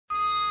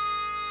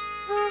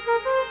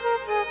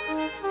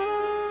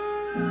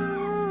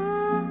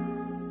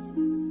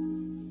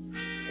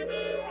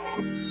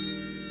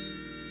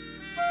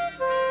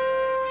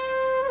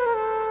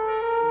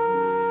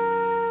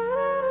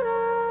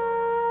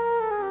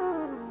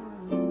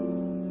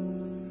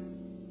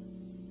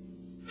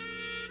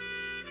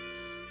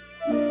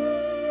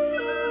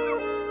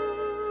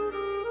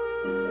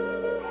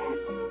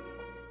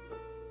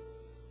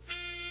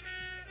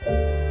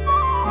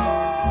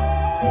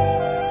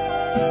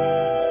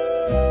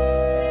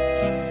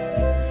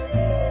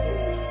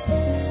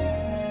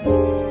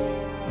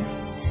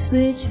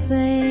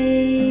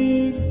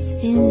Switchblades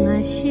in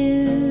my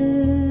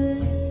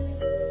shoes,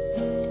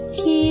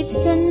 keep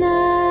the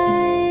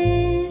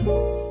knives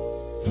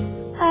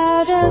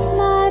out of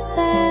my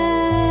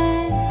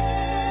bag.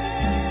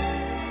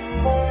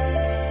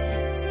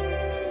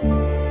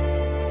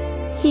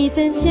 Keep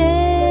them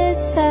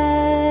just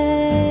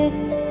tight.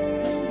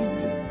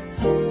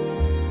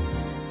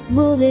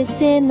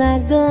 Bullets in my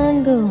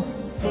gun go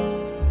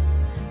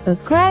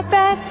crack,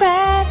 crack,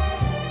 crack.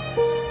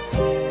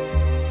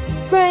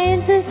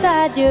 Brains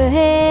inside your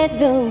head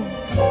go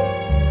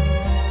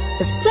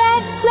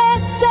splat,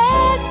 splat,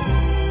 splat.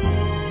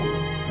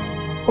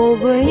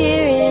 Over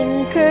here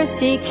in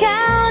Kersey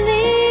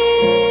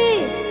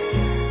County,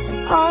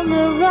 on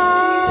the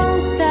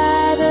wrong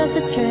side of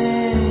the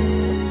tracks.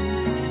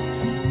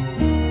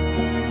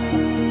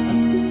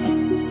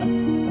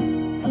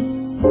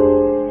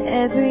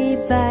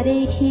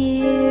 Everybody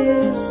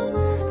here's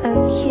a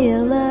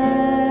killer.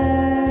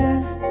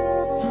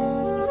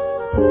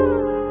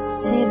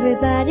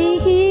 Everybody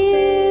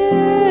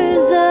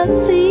here's a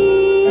thief.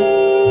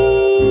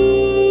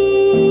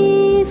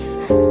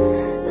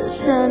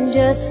 Some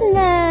just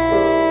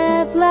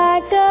snap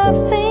like a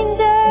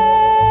finger,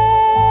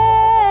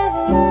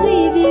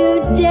 leave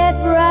you dead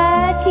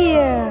right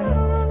here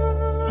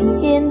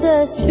in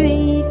the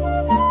street.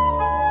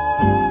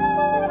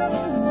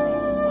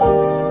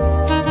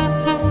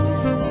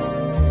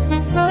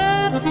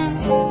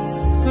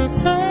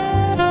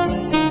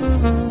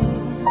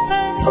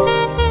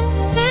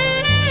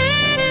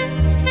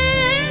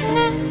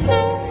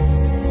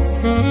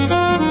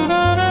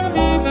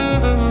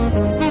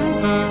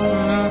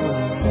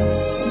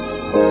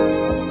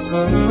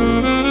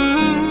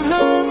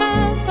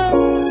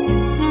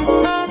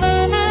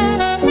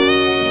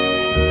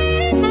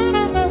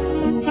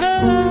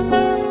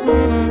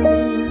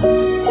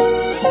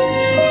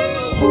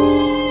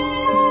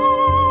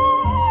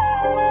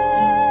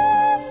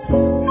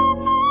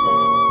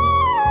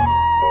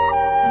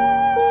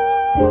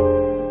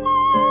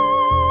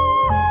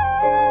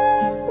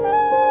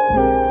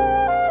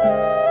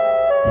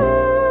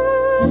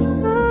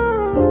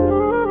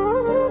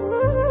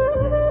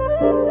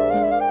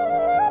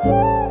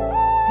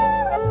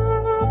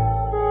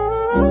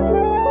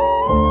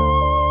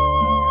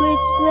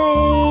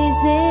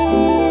 Switchblades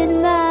in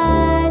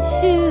my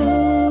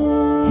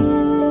shoes,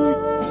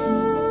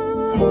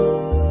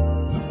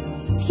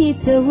 keep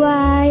the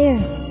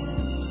wires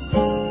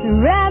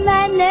around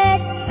my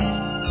neck.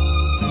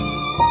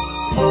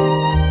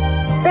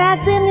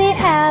 Rats in the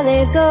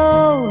alley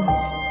go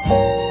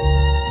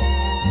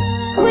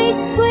squeak,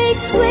 squeak,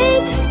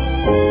 squeak.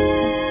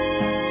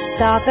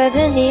 Stalkers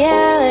in the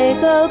alley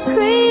go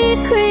creak,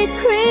 creak,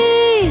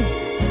 creak.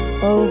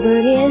 Over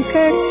in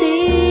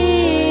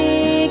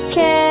Kersey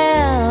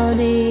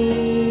County,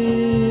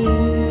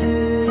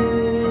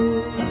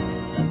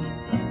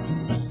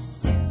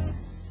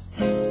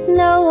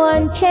 no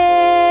one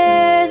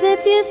cares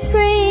if you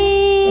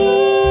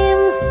scream.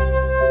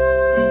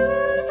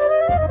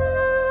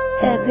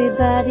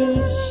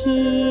 Everybody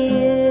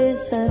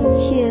here's a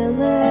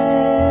killer.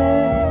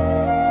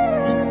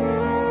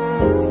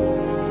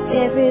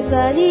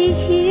 Everybody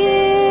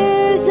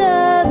here's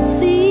a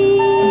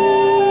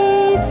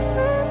thief.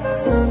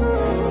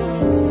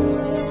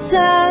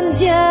 Some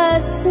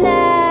just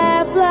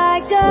snap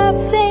like a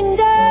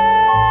finger,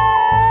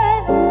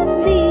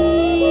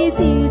 leave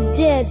you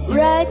dead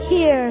right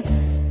here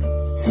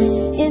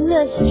in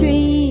the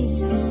street.